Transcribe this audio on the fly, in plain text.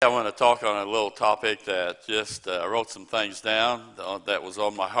I want to talk on a little topic that I wrote some things down that was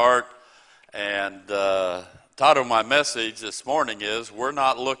on my heart. And title of my message this morning is, we're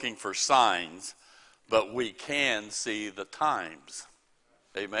not looking for signs, but we can see the times.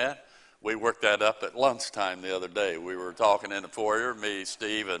 Amen? We worked that up at lunchtime the other day. We were talking in the foyer, me,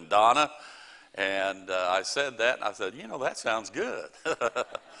 Steve, and Donna. And I said that, and I said, that sounds good.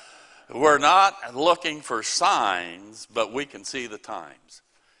 We're not looking for signs, but we can see the times.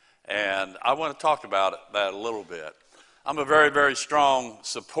 And I want to talk about that a little bit. I'm a very, very strong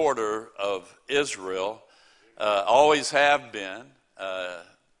supporter of Israel. Always have been.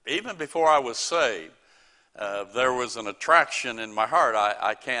 Even before I was saved, there was an attraction in my heart.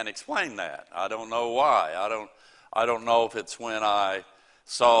 I can't explain that. I don't know why. I don't know if it's when I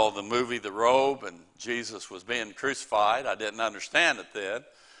saw the movie The Robe and Jesus was being crucified. I didn't understand it then.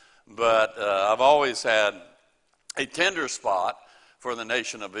 But I've always had a tender spot for the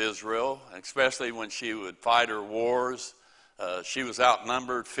nation of Israel, especially when she would fight her wars. She was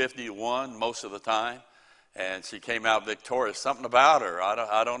outnumbered 50-1 most of the time, and she came out victorious. Something about her,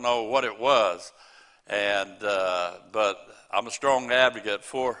 I don't know what it was, but I'm a strong advocate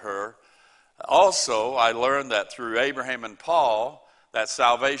for her. Also, I learned that through Abraham and Paul, that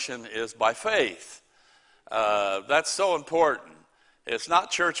salvation is by faith. That's so important. It's not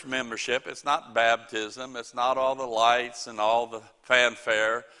church membership, it's not baptism, it's not all the lights and all the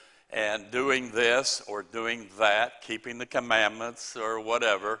fanfare and doing this or doing that, keeping the commandments or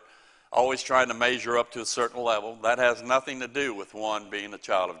whatever, always trying to measure up to a certain level. That has nothing to do with one being a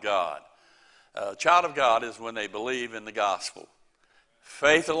child of God. A child of God is when they believe in the gospel.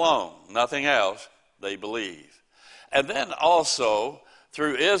 Faith alone, nothing else, they believe. And then also,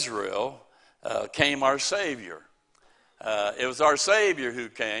 through Israel came our Savior. It was our Savior who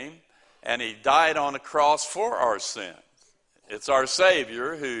came, and he died on a cross for our sins. It's our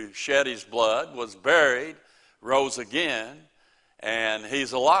Savior who shed his blood, was buried, rose again, and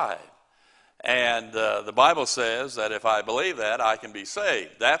he's alive. And the Bible says that if I believe that, I can be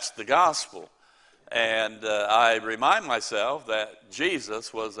saved. That's the gospel. And I remind myself that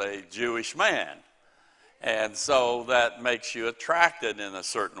Jesus was a Jewish man. And so that makes you attracted in a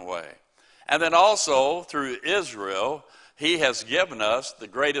certain way. And then also, through Israel, he has given us the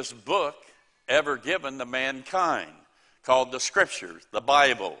greatest book ever given to mankind, called the Scriptures, the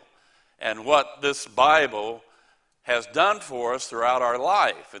Bible. And what this Bible has done for us throughout our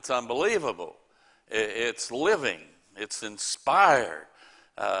life, it's unbelievable. It's living, it's inspired,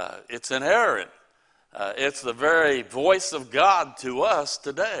 it's inerrant. It's the very voice of God to us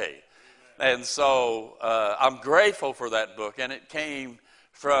today. And so I'm grateful for that book, and it came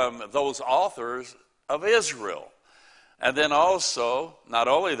from those authors of Israel. And then also, not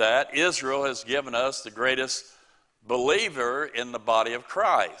only that, Israel has given us the greatest believer in the body of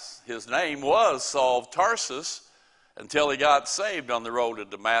Christ. His name was Saul of Tarsus until he got saved on the road to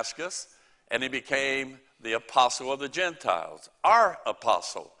Damascus, and he became the apostle of the Gentiles, our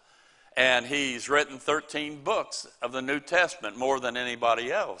apostle. And he's written 13 books of the New Testament, more than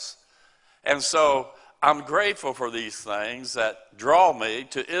anybody else. And so I'm grateful for these things that draw me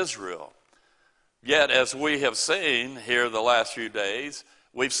to Israel. Yet, as we have seen here the last few days,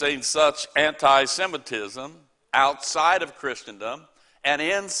 we've seen such anti-Semitism outside of Christendom and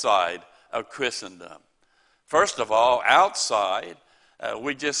inside of Christendom. First of all, outside,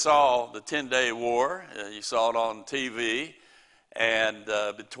 we just saw the 10-day war. You saw it on TV, and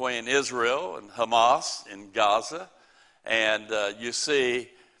between Israel and Hamas in Gaza. And you see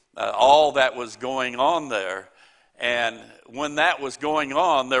all that was going on there. And when that was going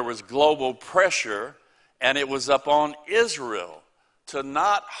on, there was global pressure, and it was upon Israel to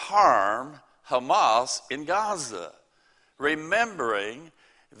not harm Hamas in Gaza, remembering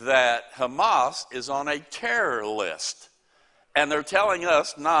that Hamas is on a terror list. And they're telling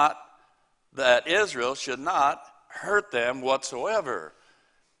us not that Israel should not hurt them whatsoever.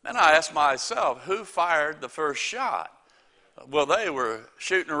 And I asked myself, who fired the first shot? Well, they were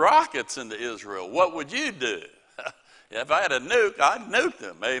shooting rockets into Israel. What would you do? If I had a nuke, I'd nuke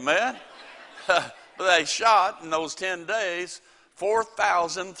them, amen? But they shot in those 10 days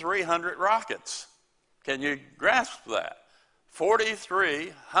 4,300 rockets. Can you grasp that?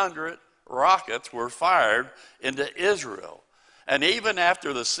 4,300 rockets were fired into Israel. And even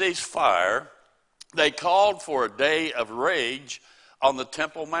after the ceasefire, they called for a day of rage on the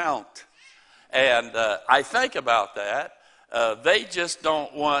Temple Mount. And I think about that. They just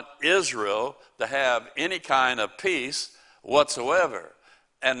don't want Israel to have any kind of peace whatsoever.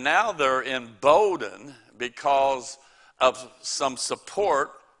 And now they're emboldened because of some support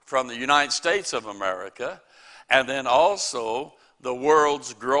from the United States of America, and then also the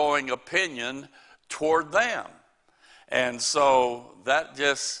world's growing opinion toward them. And so that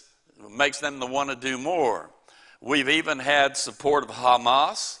just makes them to want to do more. We've even had support of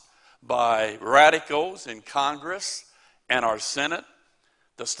Hamas by radicals in Congress and our Senate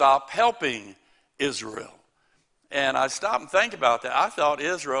to stop helping Israel. And I stopped and think about that. I thought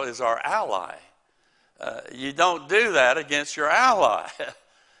Israel is our ally. You don't do that against your ally,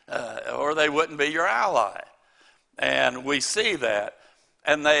 or they wouldn't be your ally. And we see that.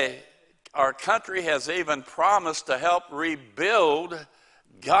 And our country has even promised to help rebuild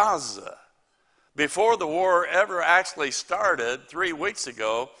Gaza. Before the war ever actually started, 3 weeks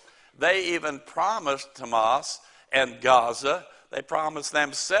ago, they even promised Hamas and Gaza, they promised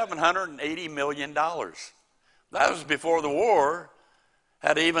them $780 million. That was before the war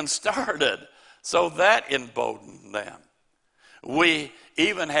had even started. So that emboldened them. We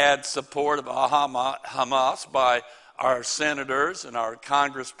even had support of Hamas by our senators and our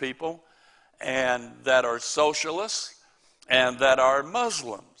congresspeople, and that are socialists and that are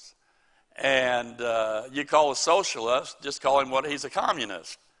Muslims. And you call a socialist, just call him what he's a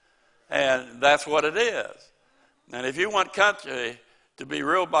communist. And that's what it is. And if you want country to be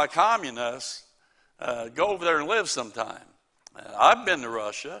ruled by communists, go over there and live sometime. I've been to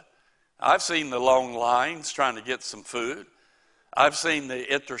Russia. I've seen the long lines trying to get some food. I've seen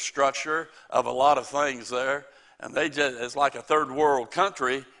the infrastructure of a lot of things there. And it's like a third world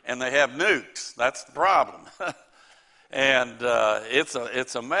country, and they have nukes. That's the problem. And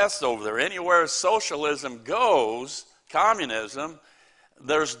it's a mess over there. Anywhere socialism goes, communism,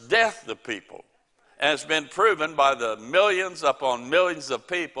 there's death to people. And it's been proven by the millions upon millions of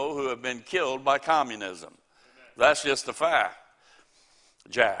people who have been killed by communism. That's just a fact,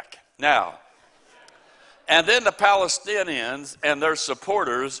 Jack. Now, and then the Palestinians and their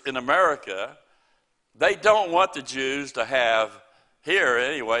supporters in America, they don't want the Jews to have, here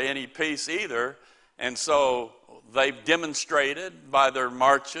anyway, any peace either. And so they've demonstrated by their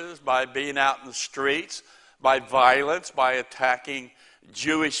marches, by being out in the streets, by violence, by attacking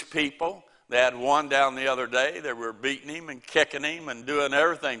Jewish people. They had one down the other day. They were beating him and kicking him and doing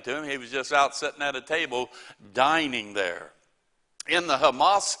everything to him. He was just out sitting at a table dining there. In the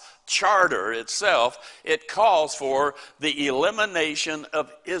Hamas charter itself, it calls for the elimination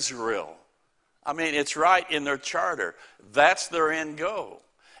of Israel. I mean, it's right in their charter. That's their end goal.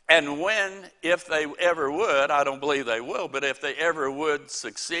 And if they ever would, I don't believe they will, but if they ever would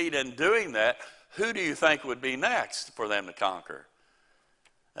succeed in doing that, who do you think would be next for them to conquer?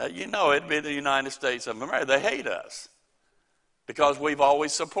 It'd be the United States of America. They hate us because we've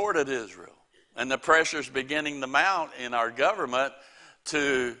always supported Israel. And the pressure's beginning to mount in our government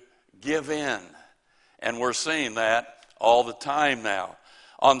to give in. And we're seeing that all the time now.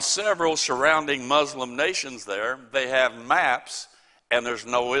 On several surrounding Muslim nations there, they have maps, and there's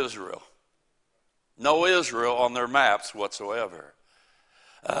no Israel. No Israel on their maps whatsoever.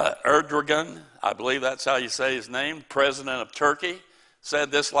 Erdogan, I believe that's how you say his name, president of Turkey,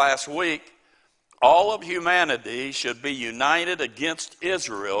 said this last week, all of humanity should be united against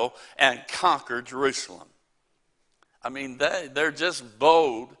Israel and conquer Jerusalem. I mean, they're just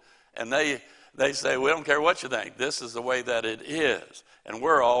bold, and they say, we don't care what you think. This is the way that it is. And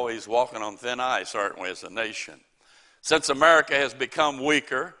we're always walking on thin ice, aren't we, as a nation? Since America has become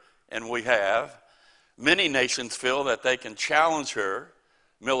weaker, and we have, many nations feel that they can challenge her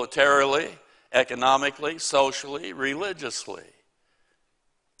militarily, economically, socially, religiously.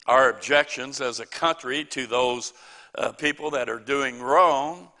 Our objections as a country to those people that are doing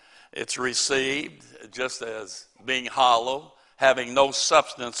wrong, it's received just as being hollow, having no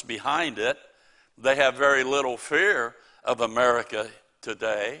substance behind it. They have very little fear of America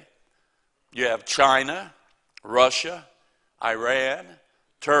today. You have China, Russia, Iran,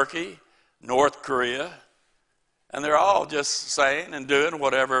 Turkey, North Korea, and they're all just saying and doing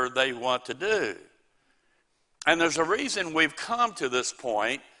whatever they want to do. And there's a reason we've come to this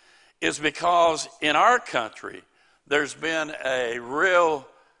point, is because in our country, there's been a real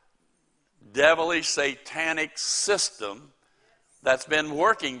devilish, satanic system that's been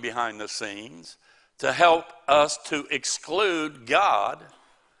working behind the scenes to help us to exclude God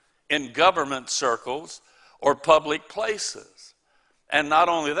in government circles or public places. And not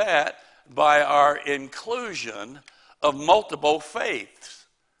only that, by our inclusion of multiple faiths,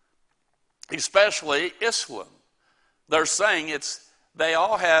 especially Islam. They're saying they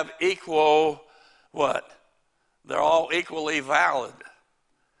all have equal, what? They're all equally valid.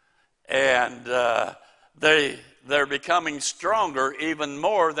 And they're becoming stronger even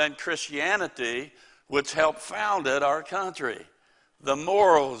more than Christianity, which helped founded our country. The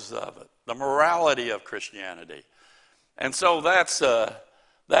morals of it, the morality of Christianity. And so that's an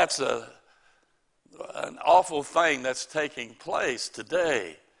awful thing that's taking place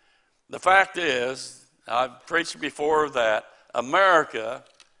today. The fact is, I've preached before that America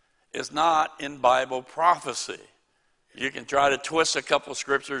is not in Bible prophecy. You can try to twist a couple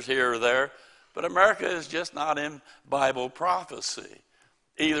scriptures here or there, but America is just not in Bible prophecy.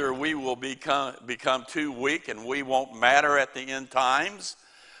 Either we will become too weak and we won't matter at the end times,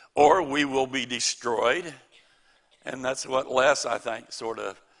 or we will be destroyed. And that's what Les, I think, sort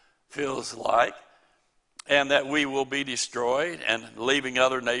of feels like. And that we will be destroyed and leaving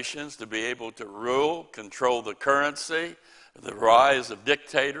other nations to be able to rule, control the currency, the rise of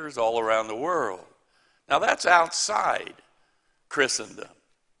dictators all around the world. Now that's outside Christendom,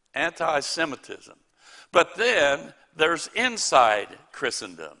 anti-Semitism. But then there's inside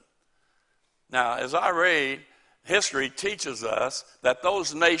Christendom. Now, as I read, history teaches us that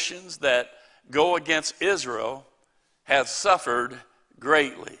those nations that go against Israel have suffered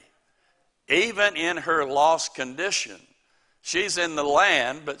greatly. Even in her lost condition, she's in the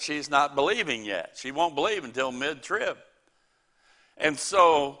land, but she's not believing yet. She won't believe until mid-trib. And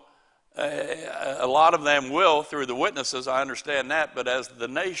so a lot of them will through the witnesses, I understand that, but as the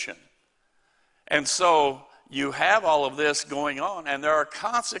nation. And so you have all of this going on, and there are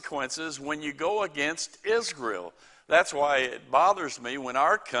consequences when you go against Israel. That's why it bothers me when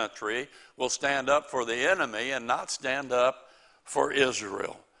our country will stand up for the enemy and not stand up for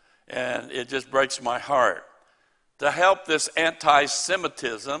Israel. And it just breaks my heart. To help this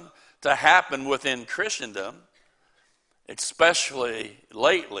anti-Semitism to happen within Christendom, especially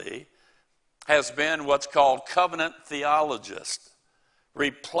lately, has been what's called covenant theologists,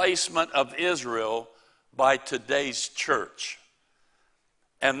 replacement of Israel by today's church.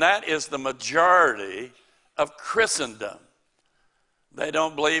 And that is the majority of Christendom. They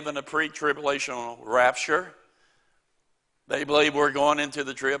don't believe in a pre-tribulational rapture. They believe we're going into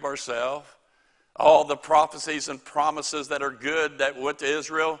the trib ourselves. All the prophecies and promises that are good that went to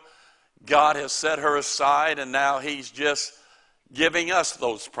Israel, God has set her aside, and now he's just giving us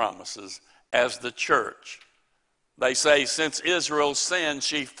those promises as the church. They say since Israel sinned,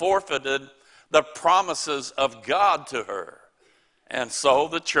 she forfeited the promises of God to her. And so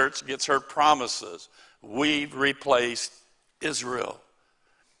the church gets her promises. We've replaced Israel.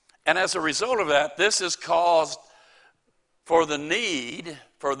 And as a result of that, this has caused for the need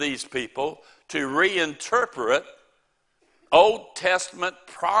for these people to reinterpret Old Testament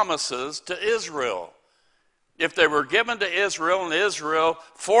promises to Israel. If they were given to Israel and Israel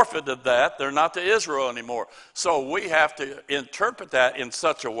forfeited that, they're not to Israel anymore. So we have to interpret that in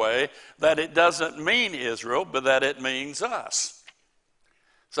such a way that it doesn't mean Israel, but that it means us.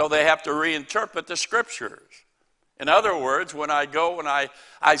 So they have to reinterpret the scriptures. In other words, when I go and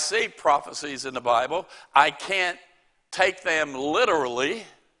I see prophecies in the Bible, I can't take them literally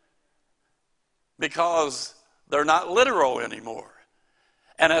because they're not literal anymore.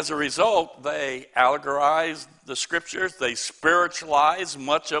 And as a result, they allegorize the scriptures, they spiritualize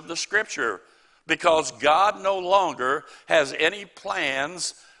much of the scripture because God no longer has any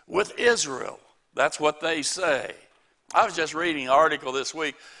plans with Israel. That's what they say. I was just reading an article this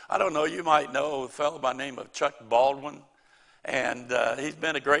week. I don't know, you might know a fellow by the name of Chuck Baldwin, and he's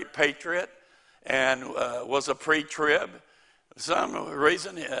been a great patriot and was a pre-trib. For some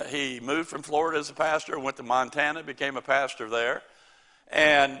reason, he moved from Florida as a pastor, went to Montana, became a pastor there.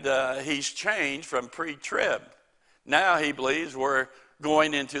 And he's changed from pre-trib. Now he believes we're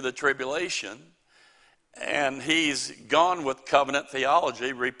going into the tribulation. And he's gone with covenant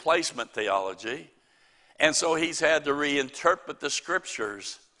theology, replacement theology. And so he's had to reinterpret the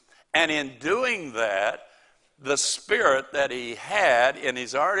scriptures. And in doing that, the spirit that he had in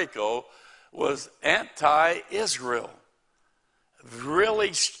his article was anti-Israel.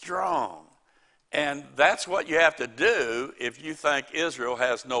 Really strong. And that's what you have to do if you think Israel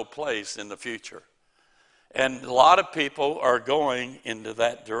has no place in the future. And a lot of people are going into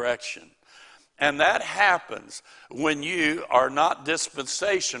that direction. And that happens when you are not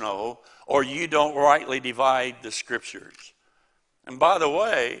dispensational or you don't rightly divide the scriptures. And by the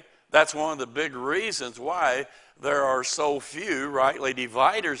way, that's one of the big reasons why there are so few rightly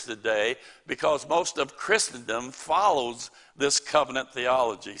dividers today, because most of Christendom follows this covenant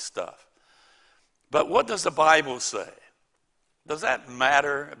theology stuff. But what does the Bible say? Does that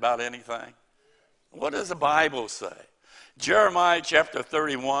matter about anything? What does the Bible say? Jeremiah chapter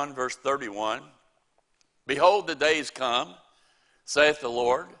 31, verse 31. Behold, the days come, saith the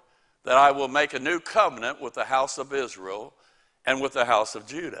Lord, that I will make a new covenant with the house of Israel and with the house of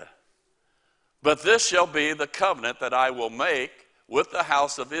Judah. But this shall be the covenant that I will make with the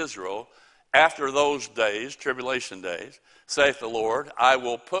house of Israel after those days, tribulation days, saith the Lord, I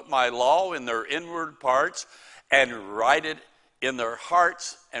will put my law in their inward parts and write it in their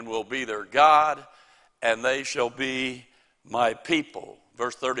hearts, and will be their God, and they shall be my people.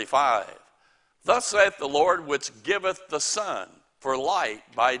 Verse 35, thus saith the Lord, which giveth the sun for light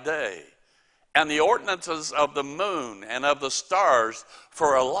by day, and the ordinances of the moon and of the stars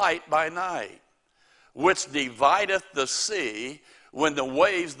for a light by night, which divideth the sea when the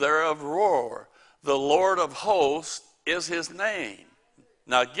waves thereof roar. The Lord of hosts is his name.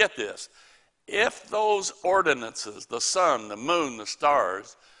 Now get this. If those ordinances, the sun, the moon, the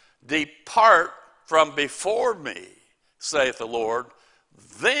stars, depart from before me, saith the Lord,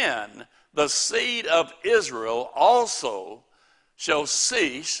 then the seed of Israel also shall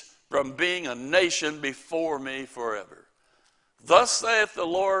cease from being a nation before me forever. Thus saith the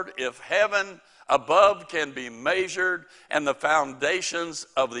Lord, if heaven above can be measured, and the foundations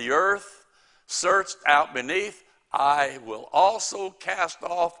of the earth searched out beneath, I will also cast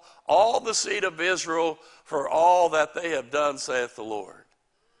off all the seed of Israel for all that they have done, saith the Lord.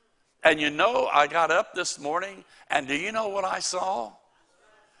 And you know, I got up this morning, and do you know what I saw?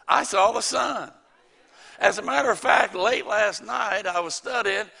 I saw the sun. As a matter of fact, late last night, I was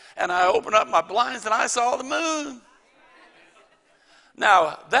studying, and I opened up my blinds, and I saw the moon.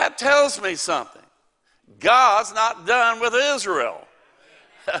 Now, that tells me something. God's not done with Israel.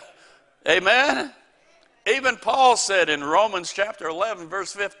 Amen? Even Paul said in Romans chapter 11,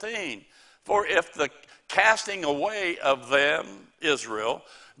 verse 15, for if the casting away of them, Israel,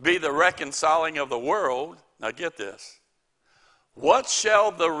 be the reconciling of the world, now get this, what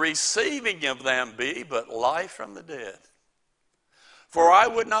shall the receiving of them be but life from the dead? For I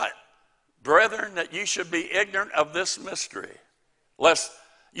would not, brethren, that you should be ignorant of this mystery, lest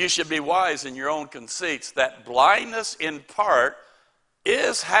you should be wise in your own conceits, that blindness in part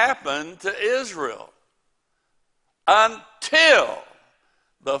is happened to Israel, until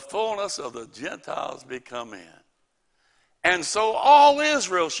the fullness of the Gentiles be come in. And so all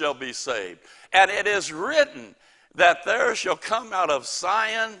Israel shall be saved. And it is written that there shall come out of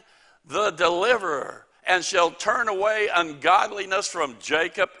Zion the deliverer, and shall turn away ungodliness from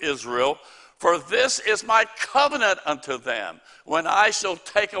Jacob, Israel. For this is my covenant unto them, when I shall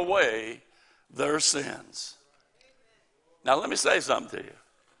take away their sins. Now let me say something to you.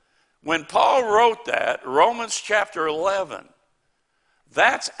 When Paul wrote that, Romans chapter 11,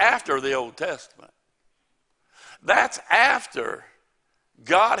 that's after the Old Testament. That's after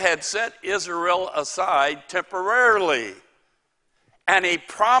God had set Israel aside temporarily. And he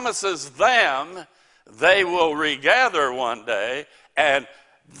promises them they will regather one day and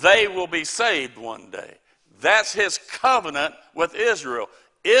they will be saved one day. That's his covenant with Israel.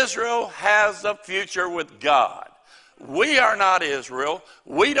 Israel has a future with God. We are not Israel.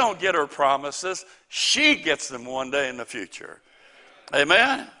 We don't get her promises. She gets them one day in the future.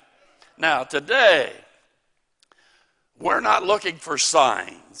 Amen? Now, today, we're not looking for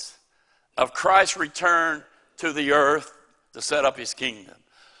signs of Christ's return to the earth to set up his kingdom.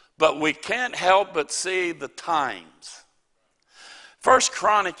 But we can't help but see the times. 1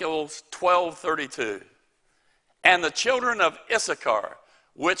 Chronicles 12:32. And the children of Issachar,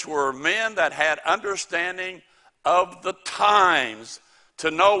 which were men that had understanding of the times to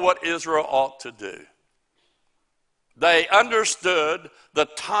know what Israel ought to do. They understood the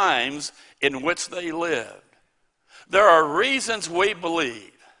times in which they lived. There are reasons we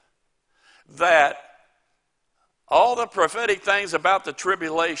believe that all the prophetic things about the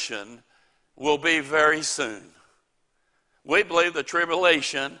tribulation will be very soon. We believe the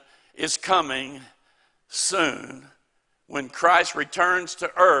tribulation is coming soon when Christ returns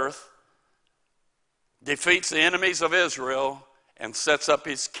to earth, defeats the enemies of Israel, and sets up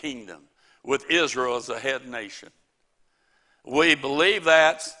his kingdom with Israel as a head nation. We believe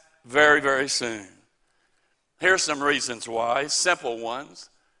that's very, very soon. Here's some reasons why, simple ones,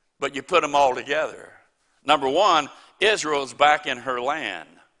 but you put them all together. Number one, Israel's back in her land.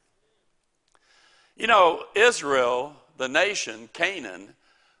 You know, Israel, the nation, Canaan,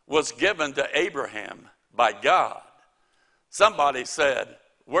 was given to Abraham by God. Somebody said,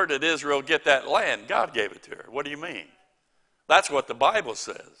 where did Israel get that land? God gave it to her. What do you mean? That's what the Bible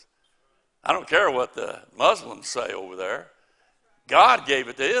says. I don't care what the Muslims say over there. God gave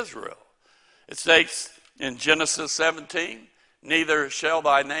it to Israel. It states in Genesis 17, neither shall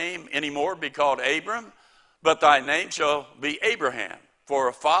thy name anymore be called Abram, but thy name shall be Abraham. For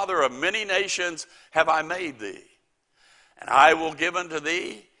a father of many nations have I made thee. And I will give unto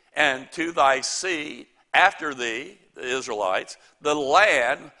thee and to thy seed after thee, the Israelites, the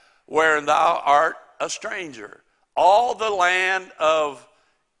land wherein thou art a stranger. All the land of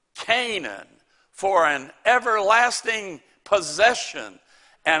Canaan for an everlasting possession,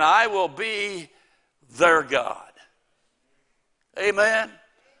 and I will be their God. Amen.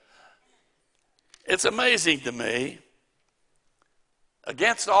 It's amazing to me.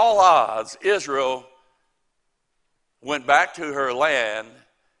 Against all odds, Israel went back to her land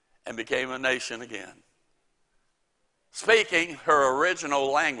and became a nation again, speaking her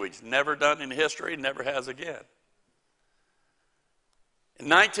original language, never done in history, never has again. In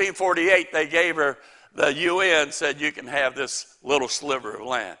 1948, they gave her, the UN said, you can have this little sliver of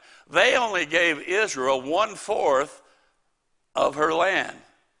land. They only gave Israel 1/4 of her land,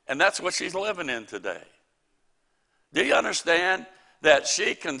 and that's what she's living in today. Do you understand that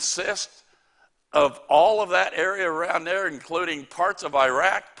she consists of all of that area around there, including parts of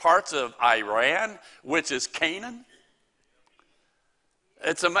Iraq, parts of Iran, which is Canaan?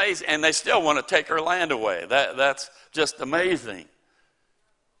 It's amazing, and they still want to take her land away. That's just amazing.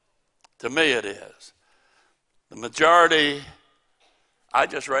 To me it is. The majority, I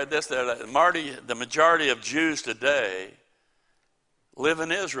just read this there, the majority of Jews today live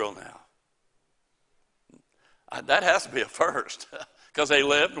in Israel now. That has to be a first, because they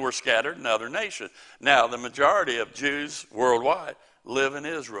lived and were scattered in other nations. Now, the majority of Jews worldwide live in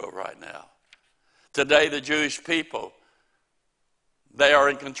Israel right now. Today, the Jewish people, they are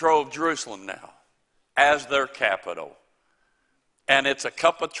in control of Jerusalem now as their capital. And it's a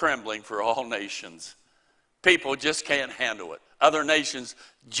cup of trembling for all nations. People just can't handle it. Other nations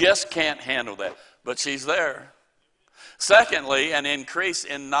just can't handle that. But she's there. Secondly, an increase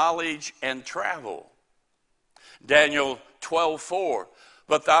in knowledge and travel. Daniel 12:4.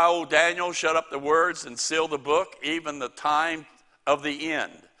 But thou, O Daniel, shut up the words and seal the book, even the time of the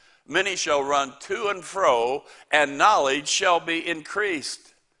end. Many shall run to and fro, and knowledge shall be increased.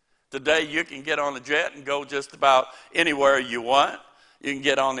 Today you can get on a jet and go just about anywhere you want. You can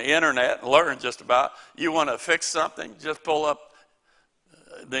get on the internet and learn just about. You want to fix something, just pull up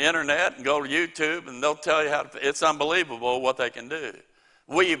the internet and go to YouTube, and they'll tell you how to. It's unbelievable what they can do.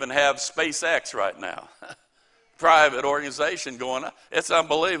 We even have SpaceX right now. Private organization going on. It's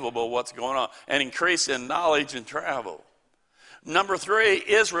unbelievable what's going on. An increase in knowledge and travel. Number 3,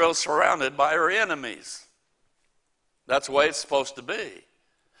 Israel surrounded by her enemies. That's the way it's supposed to be.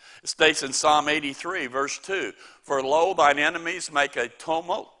 It states in Psalm 83, verse 2, For lo, thine enemies make a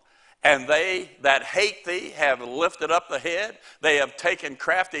tumult, and they that hate thee have lifted up the head. They have taken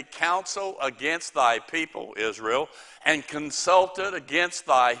crafty counsel against thy people, Israel, and consulted against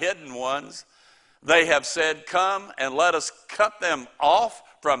thy hidden ones. They have said, Come and let us cut them off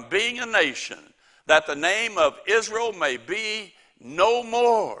from being a nation, that the name of Israel may be no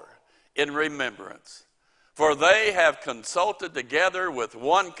more in remembrance. For they have consulted together with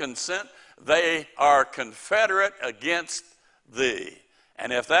one consent. They are confederate against thee.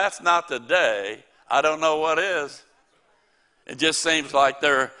 And if that's not the day, I don't know what is. It just seems like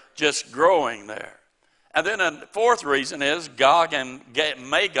they're just growing there. And then a fourth reason is Gog and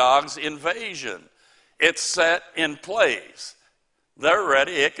Magog's invasion. It's set in place. They're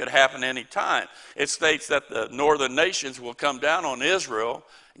ready. It could happen any time. It states that the northern nations will come down on Israel.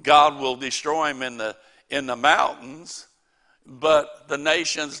 God will destroy them in the mountains. But the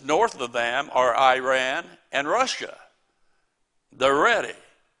nations north of them are Iran and Russia. They're ready.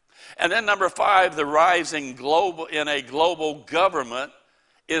 And then number 5, the rising in a global government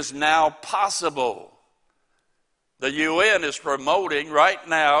is now possible. The UN is promoting right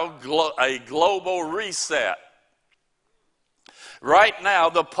now a global reset. Right now,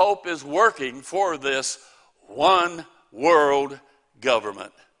 the Pope is working for this one world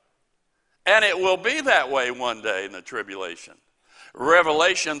government. And it will be that way one day in the tribulation.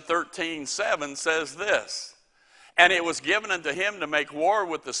 Revelation 13:7 says this, And it was given unto him to make war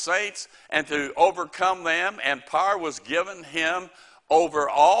with the saints and to overcome them, and power was given him over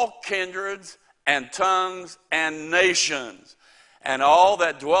all kindreds and tongues and nations. And all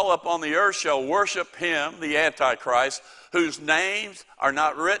that dwell upon the earth shall worship him, the Antichrist, whose names are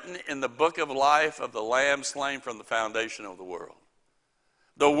not written in the book of life of the Lamb slain from the foundation of the world.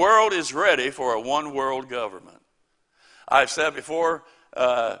 The world is ready for a one world government. I've said before,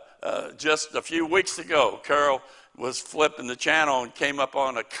 just a few weeks ago, Carol was flipping the channel and came up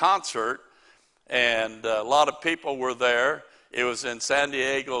on a concert, and a lot of people were there. It was in San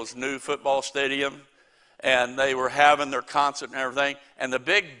Diego's new football stadium, and they were having their concert and everything, and the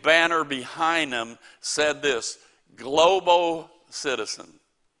big banner behind them said this, Global Citizen.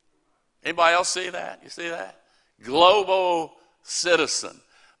 Anybody else see that? You see that? Global Citizen.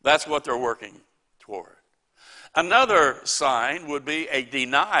 That's what they're working toward. Another sign would be a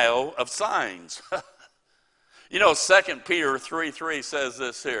denial of signs. You know, 2 Peter 3:3 says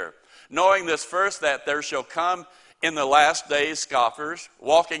this here. Knowing this first, that there shall come in the last days scoffers,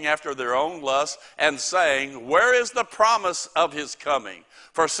 walking after their own lusts, and saying, where is the promise of his coming?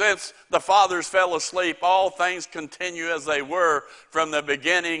 For since the fathers fell asleep, all things continue as they were from the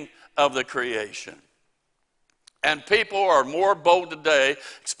beginning of the creation. And people are more bold today,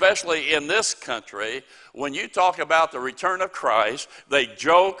 especially in this country. When you talk about the return of Christ, they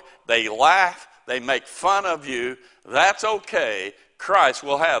joke, they laugh, they make fun of you. That's okay. Christ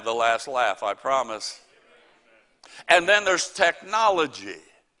will have the last laugh, I promise. And then there's technology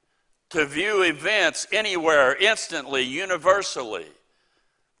to view events anywhere, instantly, universally.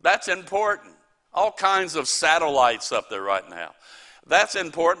 That's important. All kinds of satellites up there right now. That's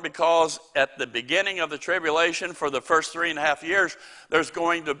important because at the beginning of the tribulation, for the first 3.5 years, there's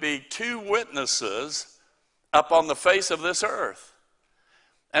going to be 2 witnesses up on the face of this earth.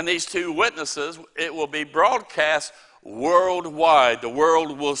 And these 2 witnesses, it will be broadcast worldwide. The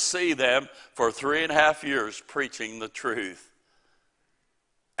world will see them for 3.5 years preaching the truth.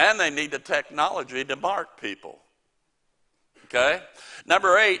 And they need the technology to mark people. Okay?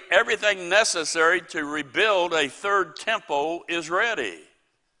 Number 8, everything necessary to rebuild a third temple is ready.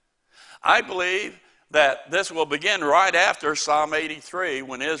 I believe that this will begin right after Psalm 83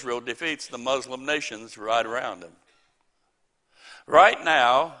 when Israel defeats the Muslim nations right around them. Right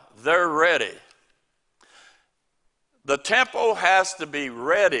now, they're ready. The temple has to be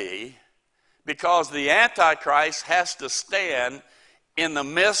ready because the Antichrist has to stand in the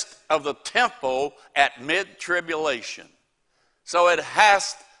midst of the temple at mid-tribulation. So it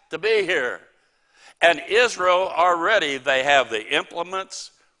has to be here. And Israel are ready. They have the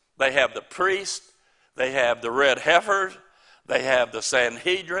implements, they have the priest, they have the red heifer, they have the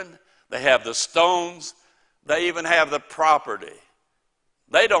Sanhedrin, they have the stones, they even have the property.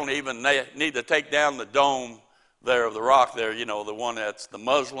 They don't even need to take down the dome there of the rock there, you know, the one that's the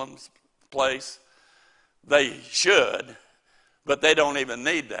Muslims' place. They should, but they don't even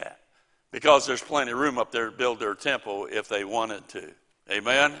need that because there's plenty of room up there to build their temple if they wanted to.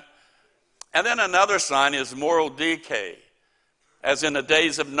 Amen? And then another sign is moral decay, as in the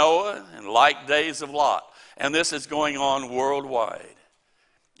days of Noah and like days of Lot. And this is going on worldwide.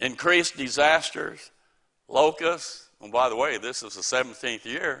 Increased disasters, locusts. And by the way, this is the 17th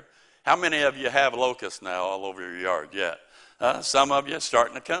year. How many of you have locusts now all over your yard yet? Some of you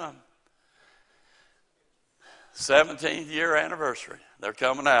starting to come. 17th year anniversary. They're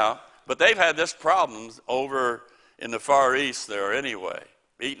coming out. But they've had this problem over in the Far East there anyway.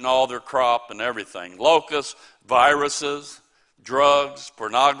 Eating all their crop and everything. Locusts, viruses, drugs,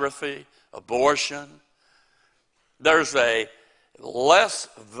 pornography, abortion. There's a less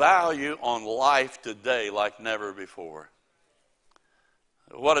value on life today like never before.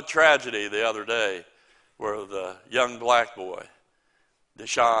 What a tragedy the other day where the young black boy,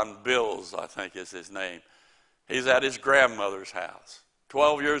 Deshaun Bills, I think is his name, he's at his grandmother's house,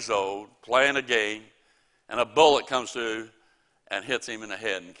 12 years old, playing a game, and a bullet comes through and hits him in the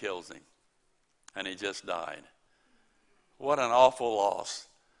head and kills him. And he just died. What an awful loss.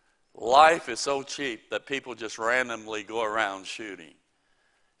 Life is so cheap that people just randomly go around shooting.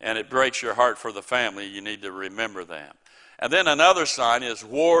 And it breaks your heart for the family. You need to remember that. And then another sign is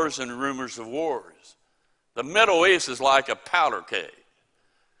wars and rumors of wars. The Middle East is like a powder keg.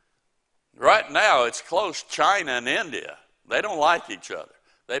 Right now, it's close. China and India, they don't like each other.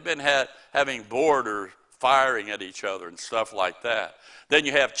 They've been having border firing at each other and stuff like that. Then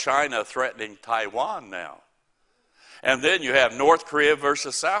you have China threatening Taiwan now. And then you have North Korea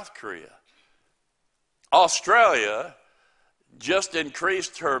versus South Korea. Australia just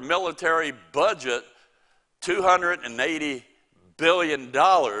increased her military budget $280 billion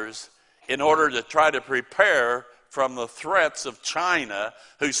in order to try to prepare from the threats of China,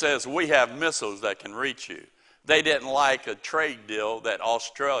 who says we have missiles that can reach you. They didn't like a trade deal that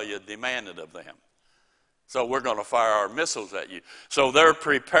Australia demanded of them. So we're going to fire our missiles at you. So they're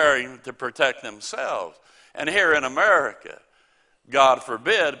preparing to protect themselves. And here in America, God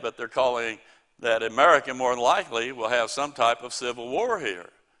forbid, but they're calling that America more than likely will have some type of civil war here.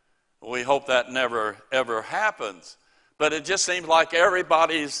 We hope that never, ever happens. But it just seems like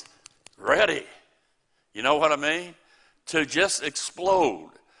everybody's ready. You know what I mean? To just explode.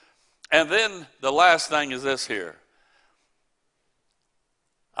 And then the last thing is this here.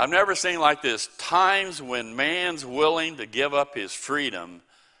 I've never seen like this. Times when man's willing to give up his freedom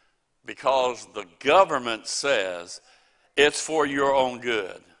because the government says it's for your own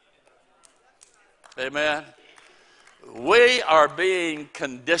good. Amen? We are being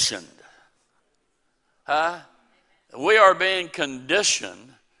conditioned. We are being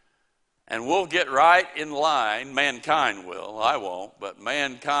conditioned. And we'll get right in line. Mankind will. I won't. But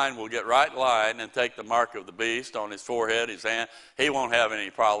mankind will get right in line and take the mark of the beast on his forehead, his hand. He won't have any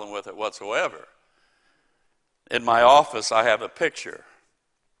problem with it whatsoever. In my office, I have a picture.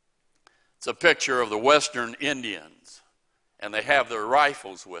 It's a picture of the Western Indians. And they have their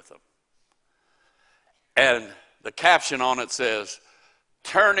rifles with them. And the caption on it says,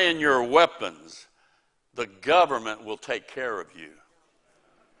 "Turn in your weapons. The government will take care of you."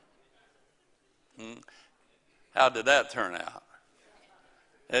 How did that turn out?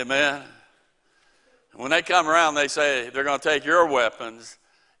 Amen. When they come around, they say they're going to take your weapons.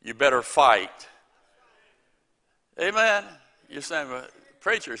 You better fight. Amen. You're saying, well,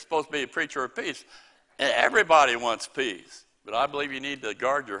 preacher is supposed to be a preacher of peace. Everybody wants peace. But I believe you need to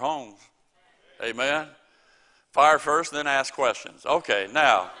guard your homes. Amen. Fire first, then ask questions. Okay,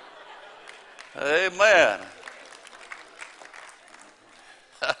 now. Amen.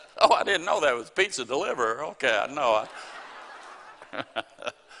 Oh, I didn't know that was pizza deliverer. Okay, I know.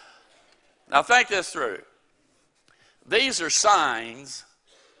 Now think this through. These are signs.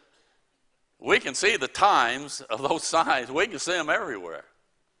 We can see the times of those signs. We can see them everywhere.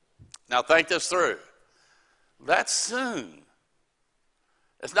 Now think this through. That's soon.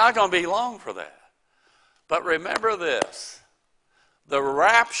 It's not going to be long for that. But remember this. The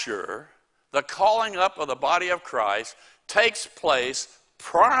rapture, the calling up of the body of Christ, takes place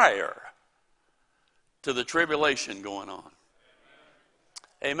prior to the tribulation going on.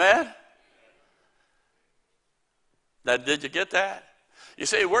 Amen? Now, did you get that? You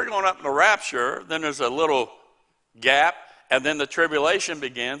see, we're going up in the rapture, then there's a little gap, and then the tribulation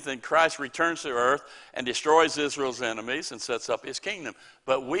begins, then Christ returns to earth and destroys Israel's enemies and sets up his kingdom.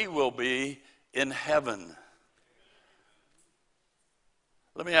 But we will be in heaven.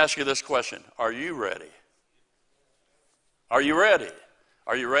 Let me ask you this question. Are you ready? Are you ready?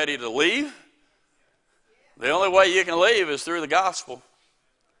 Are you ready to leave? The only way you can leave is through the gospel.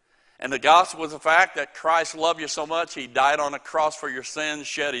 And the gospel is the fact that Christ loved you so much, he died on a cross for your sins,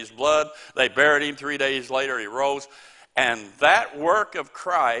 shed his blood. They buried him. 3 days later, he rose. And that work of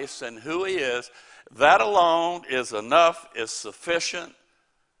Christ and who he is, that alone is enough, is sufficient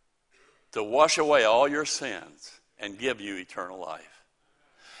to wash away all your sins and give you eternal life.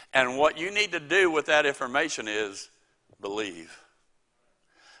 And what you need to do with that information is believe.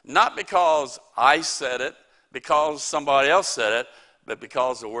 Not because I said it, because somebody else said it, but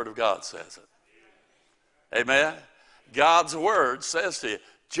because the Word of God says it. Amen? God's Word says to you,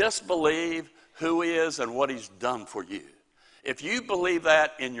 just believe who he is and what he's done for you. If you believe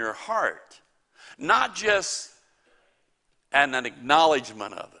that in your heart, not just an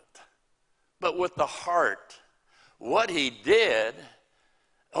acknowledgement of it, but with the heart, what he did,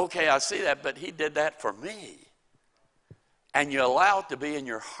 okay, I see that, but he did that for me. And you allow it to be in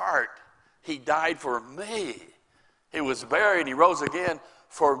your heart. He died for me. He was buried. He rose again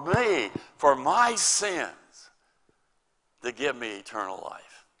for me, for my sins, to give me eternal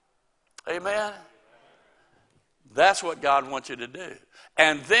life. Amen? That's what God wants you to do.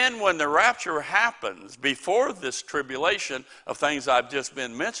 And then when the rapture happens, before this tribulation of things I've just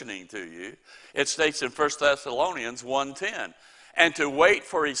been mentioning to you, it states in 1 Thessalonians 1:10, and to wait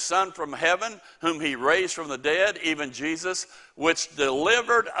for his Son from heaven, whom he raised from the dead, even Jesus, which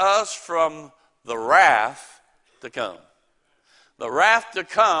delivered us from the wrath to come. The wrath to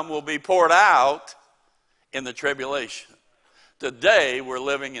come will be poured out in the tribulation. Today, we're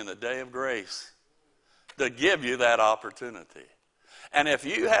living in the day of grace to give you that opportunity. And if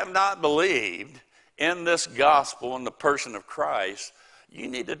you have not believed in this gospel in the person of Christ, you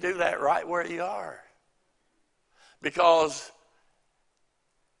need to do that right where you are. Because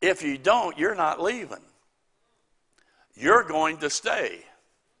if you don't, you're not leaving. You're going to stay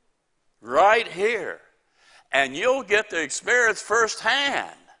right here. And you'll get to experience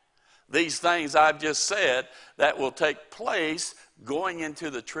firsthand these things I've just said that will take place going into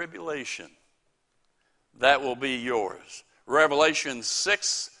the tribulation. That will be yours. Revelation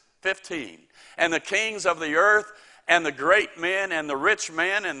 6:15. And the kings of the earth and the great men and the rich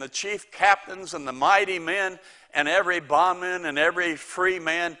men and the chief captains and the mighty men and every bondman and every free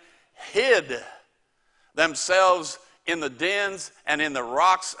man hid themselves in the dens and in the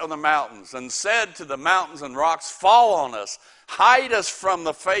rocks of the mountains, and said to the mountains and rocks, fall on us, hide us from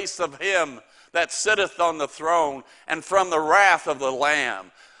the face of him that sitteth on the throne, and from the wrath of the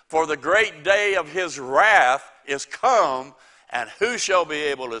Lamb. For the great day of his wrath is come, and who shall be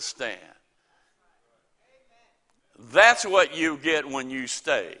able to stand? That's what you get when you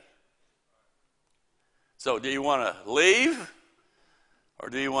stay. So do you want to leave or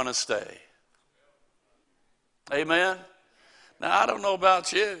do you want to stay? Amen? Now, I don't know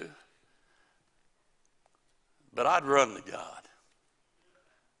about you, But I'd run to God.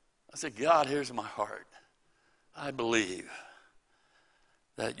 I said, God, here's my heart. I believe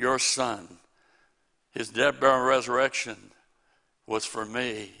that your Son, his death, burial, and resurrection was for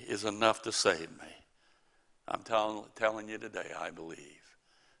me, is enough to save me. I'm telling you today, I believe.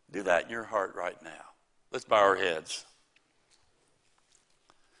 Do that in your heart right now. Let's bow our heads.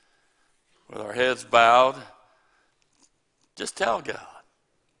 With our heads bowed, just tell God.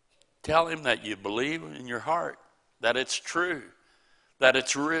 Tell him that you believe in your heart, that it's true, that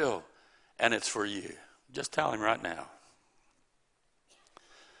it's real, and it's for you. Just tell him right now.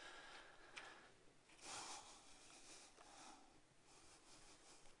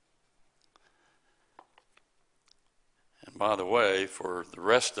 And by the way, for the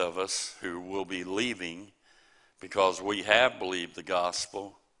rest of us who will be leaving because we have believed the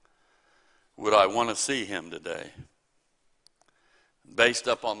gospel, would I want to see him today? Based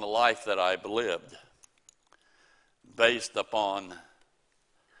upon the life that I've lived, based upon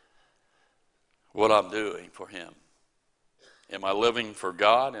what I'm doing for him. Am I living for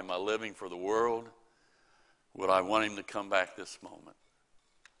God? Am I living for the world? Would I want him to come back this moment?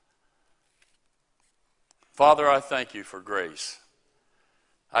 Father, I thank you for grace.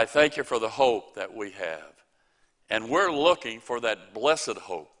 I thank you for the hope that we have. And we're looking for that blessed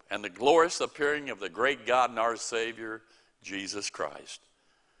hope and the glorious appearing of the great God and our Savior, Jesus Christ.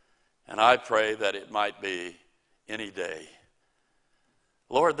 And I pray that it might be any day.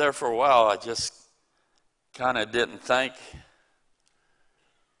 Lord, there for a while I just kind of didn't think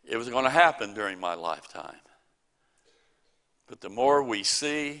it was going to happen during my lifetime. But the more we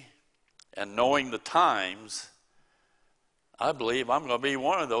see and knowing the times, I believe I'm going to be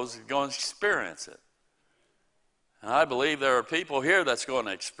one of those who's going to experience it. And I believe there are people here that's going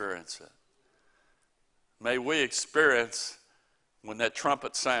to experience it. May we experience when that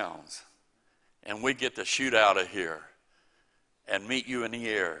trumpet sounds and we get to shoot out of here and meet you in the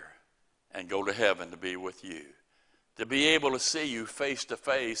air and go to heaven to be with you. To be able to see you face to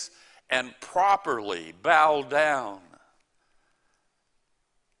face and properly bow down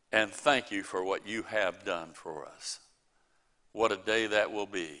and thank you for what you have done for us. What a day that will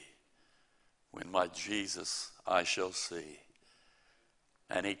be when my Jesus I shall see.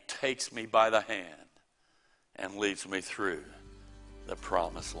 And he takes me by the hand and leads me through the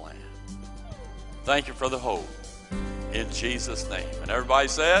promised land. Thank you for the hope in Jesus' name. And everybody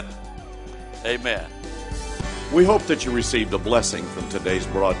said, amen. We hope that you received a blessing from today's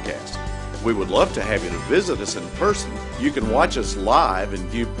broadcast. We would love to have you to visit us in person. You can watch us live and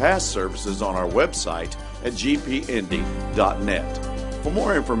view past services on our website at gpindy.net. For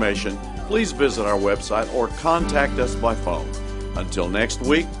more information, please visit our website or contact us by phone. Until next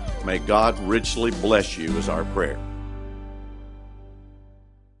week, may God richly bless you is our prayer.